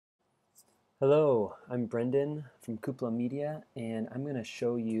Hello, I'm Brendan from Cupola Media, and I'm going to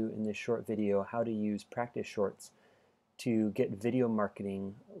show you in this short video how to use practice shorts to get video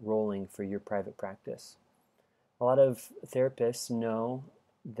marketing rolling for your private practice. A lot of therapists know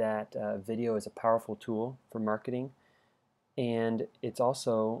that video is a powerful tool for marketing, and it's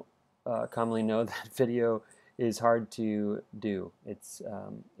also commonly known that video is hard to do. It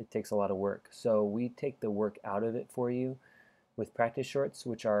takes a lot of work. So we take the work out of it for you with practice shorts,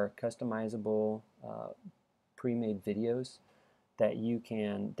 which are customizable pre-made videos that you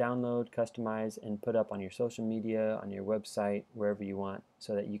can download, customize, and put up on your social media, on your website, wherever you want,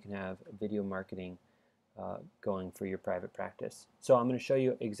 so that you can have video marketing going for your private practice. So I'm going to show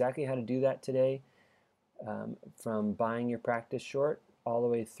you exactly how to do that today, from buying your practice short all the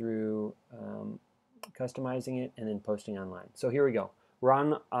way through customizing it and then posting online. So here we go. We're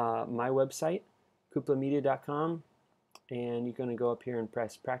on my website, cupolamedia.com, and you're going to go up here and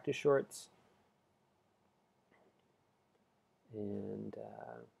press practice shorts, and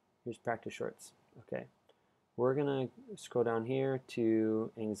here's practice shorts. Okay, we're going to scroll down here to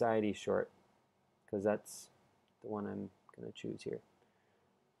anxiety short because that's the one I'm going to choose here.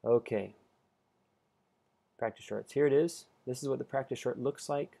 Okay, practice shorts, here it is. This is what the practice short looks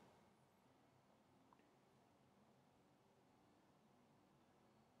like.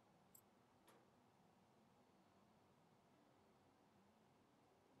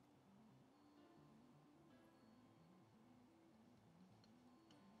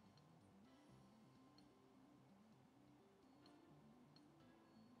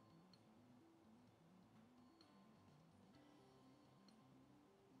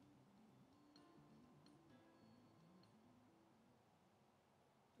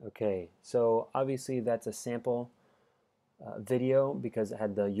 Okay, so obviously that's a sample video because it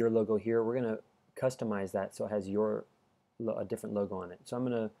had your logo here. We're going to customize that so it has a different logo on it. So I'm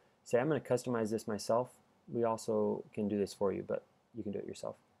going to say I'm going to customize this myself. We also can do this for you, but you can do it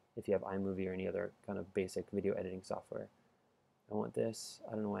yourself if you have iMovie or any other kind of basic video editing software. I want this.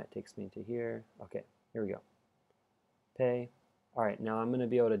 I don't know why it takes me to here. Okay, here we go. Pay. All right, now I'm going to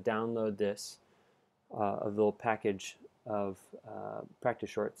be able to download this, a little package of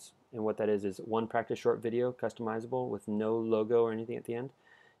practice shorts. And what that is one practice short video, customizable with no logo or anything at the end.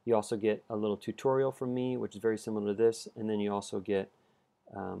 You also get a little tutorial from me, which is very similar to this, and then you also get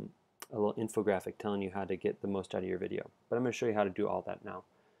a little infographic telling you how to get the most out of your video. But I'm going to show you how to do all that now.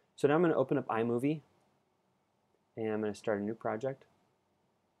 So now I'm going to open up iMovie, and I'm going to start a new project.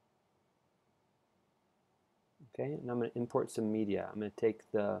 Okay, and I'm going to import some media. I'm going to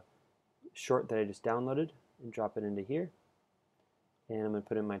take the short that I just downloaded and drop it into here, and I'm going to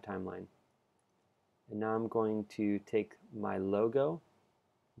put it in my timeline. And now I'm going to take my logo,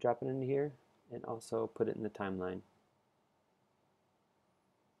 drop it into here, and also put it in the timeline.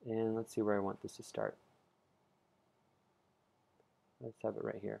 And let's see where I want this to start. Let's have it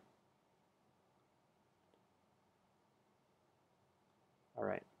right here. All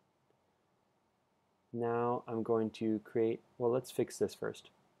right. Now I'm going to create, well, let's fix this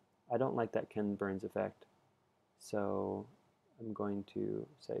first. I don't like that Ken Burns effect. So I'm going to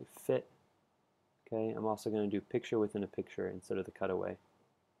say fit. Okay, I'm also going to do picture within a picture instead of the cutaway.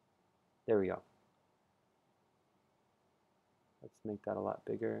 There we go. Let's make that a lot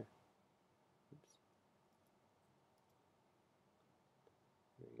bigger. Oops.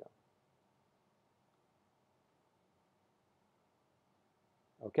 There we go.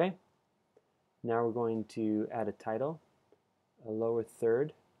 Okay, now we're going to add a title, a lower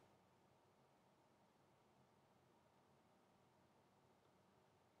third.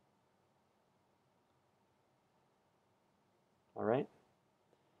 All right,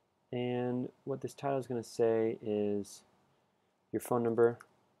 and what this title is going to say is your phone number,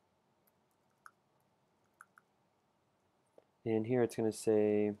 and here it's going to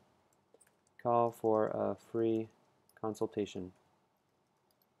say call for a free consultation.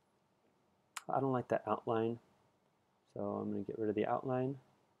 I don't like that outline, so I'm going to get rid of the outline.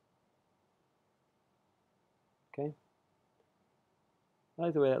 Okay, I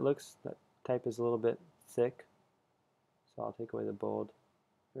like the way that looks. That type is a little bit thick, so I'll take away the bold.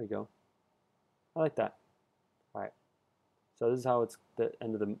 There we go. I like that. All right, so this is how the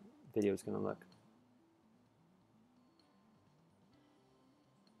end of the video is going to look.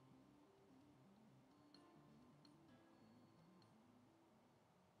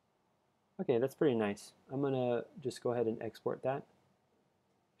 Okay, that's pretty nice. I'm going to just go ahead and export that.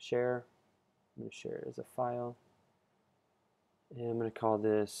 Share. I'm going to share it as a file. And I'm going to call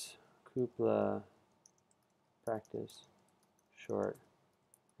this Cupola Practice Short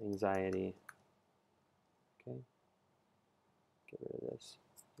Anxiety. Okay. Get rid of this.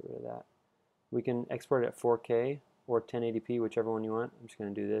 Get rid of that. We can export it at 4K or 1080p, whichever one you want. I'm just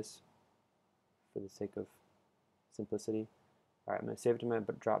going to do this for the sake of simplicity. All right, I'm going to save it to my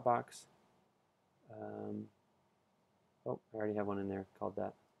Dropbox. Oh, I already have one in there called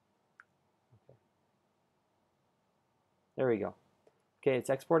that. Okay. There we go. Okay, it's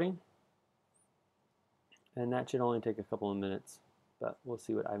exporting. And that should only take a couple of minutes, but we'll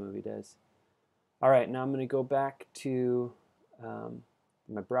see what iMovie does. All right, now I'm going to go back to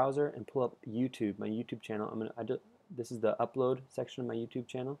my browser and pull up YouTube, my YouTube channel. This is the upload section of my YouTube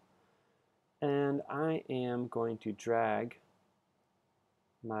channel. And I am going to drag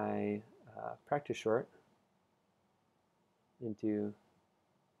my practice short into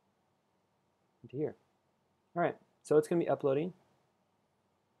here. All right, so it's going to be uploading.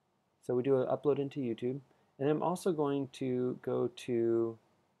 So we do an upload into YouTube. And I'm also going to go to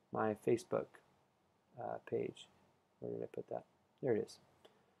my Facebook page. Where did I put that? There it is.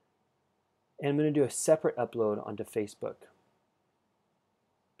 And I'm going to do a separate upload onto Facebook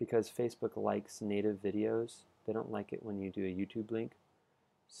because Facebook likes native videos. They don't like it when you do a YouTube link.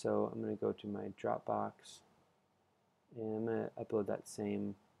 So I'm going to go to my Dropbox and I'm going to upload that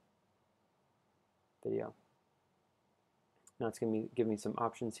same video. Now it's going to give me some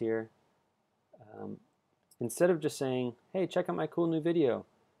options here. Instead of just saying, hey, check out my cool new video,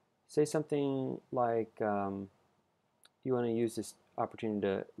 say something like you want to use this opportunity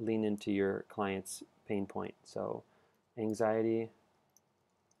to lean into your client's pain point. So anxiety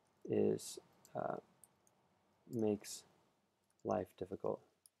makes life difficult.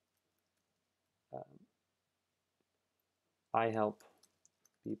 I help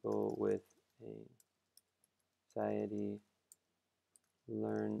people with anxiety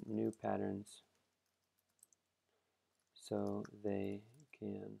learn new patterns so they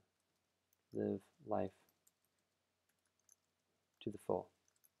can live life to the full.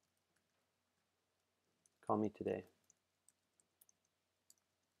 Call me today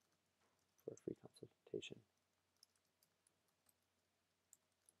for a free consultation.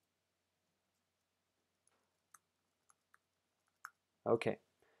 Okay,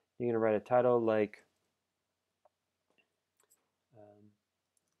 you're going to write a title like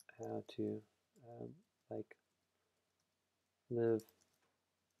how to like live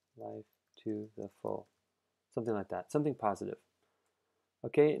life to the full. Something like that, something positive.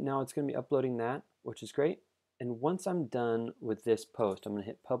 Okay, now it's going to be uploading that, which is great. And once I'm done with this post, I'm going to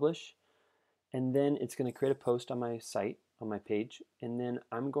hit publish. And then it's going to create a post on my site, on my page. And then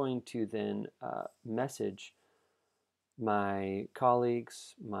I'm going to then message my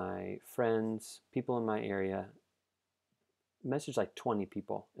colleagues, my friends, people in my area, message like 20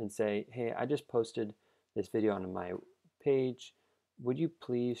 people and say, hey, I just posted this video on my page. Would you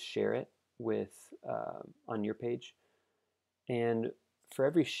please share it with on your page? And for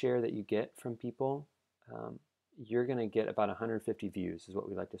every share that you get from people, you're going to get about 150 views is what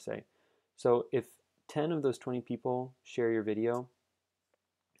we like to say. So if 10 of those 20 people share your video,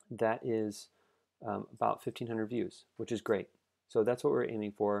 that is about 1,500 views, which is great. So that's what we're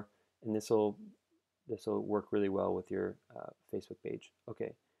aiming for, and this will work really well with your Facebook page.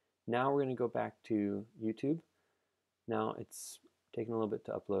 Okay, now we're going to go back to YouTube. Now it's taking a little bit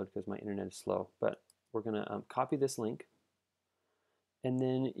to upload because my internet is slow, but we're going to copy this link, and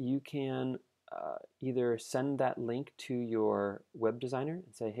then you can either send that link to your web designer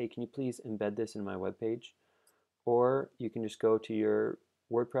and say, hey, can you please embed this in my web page? Or you can just go to your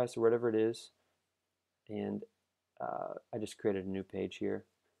WordPress or whatever it is, and I just created a new page here.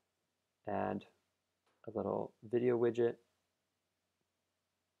 Add a little video widget.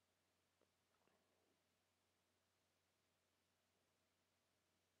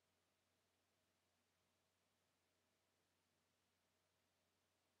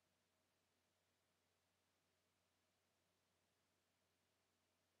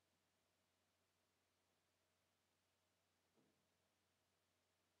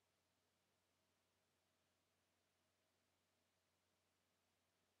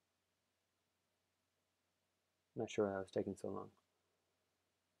 I'm not sure why I was taking so long.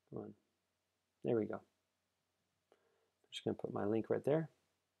 Come on. There we go. I'm just going to put my link right there.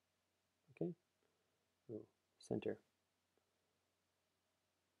 Okay. Ooh, center.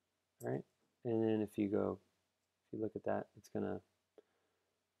 All right. And then if you look at that, it's going to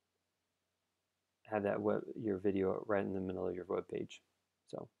have that your video right in the middle of your web page.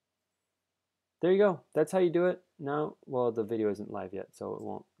 So there you go. That's how you do it. Now, well, the video isn't live yet, so it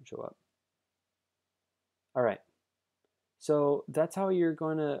won't show up. All right. So that's how you're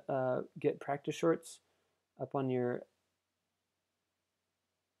going to get practice shorts up on your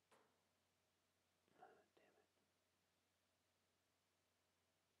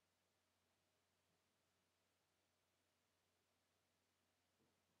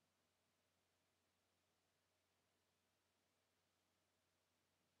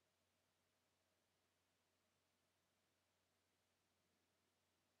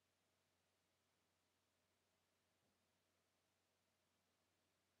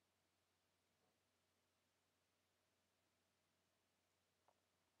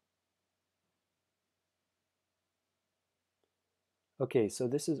Okay, so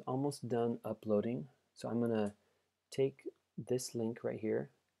this is almost done uploading. So I'm going to take this link right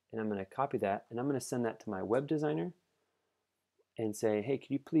here and I'm going to copy that and I'm going to send that to my web designer and say, hey, could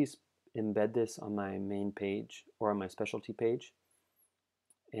you please embed this on my main page or on my specialty page?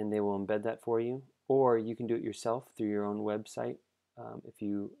 And they will embed that for you. Or you can do it yourself through your own website. If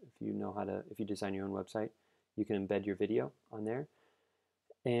you know how to, if you design your own website, you can embed your video on there.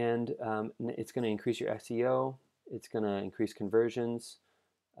 And it's going to increase your SEO. It's going to increase conversions.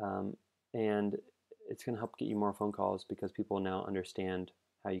 And it's going to help get you more phone calls because people now understand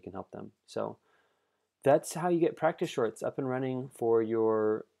how you can help them. So that's how you get practice shorts up and running for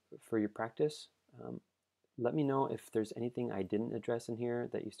your practice. Let me know if there's anything I didn't address in here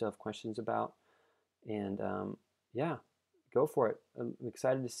that you still have questions about. And yeah, go for it. I'm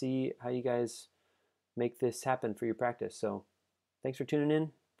excited to see how you guys make this happen for your practice. So thanks for tuning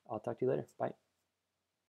in. I'll talk to you later. Bye.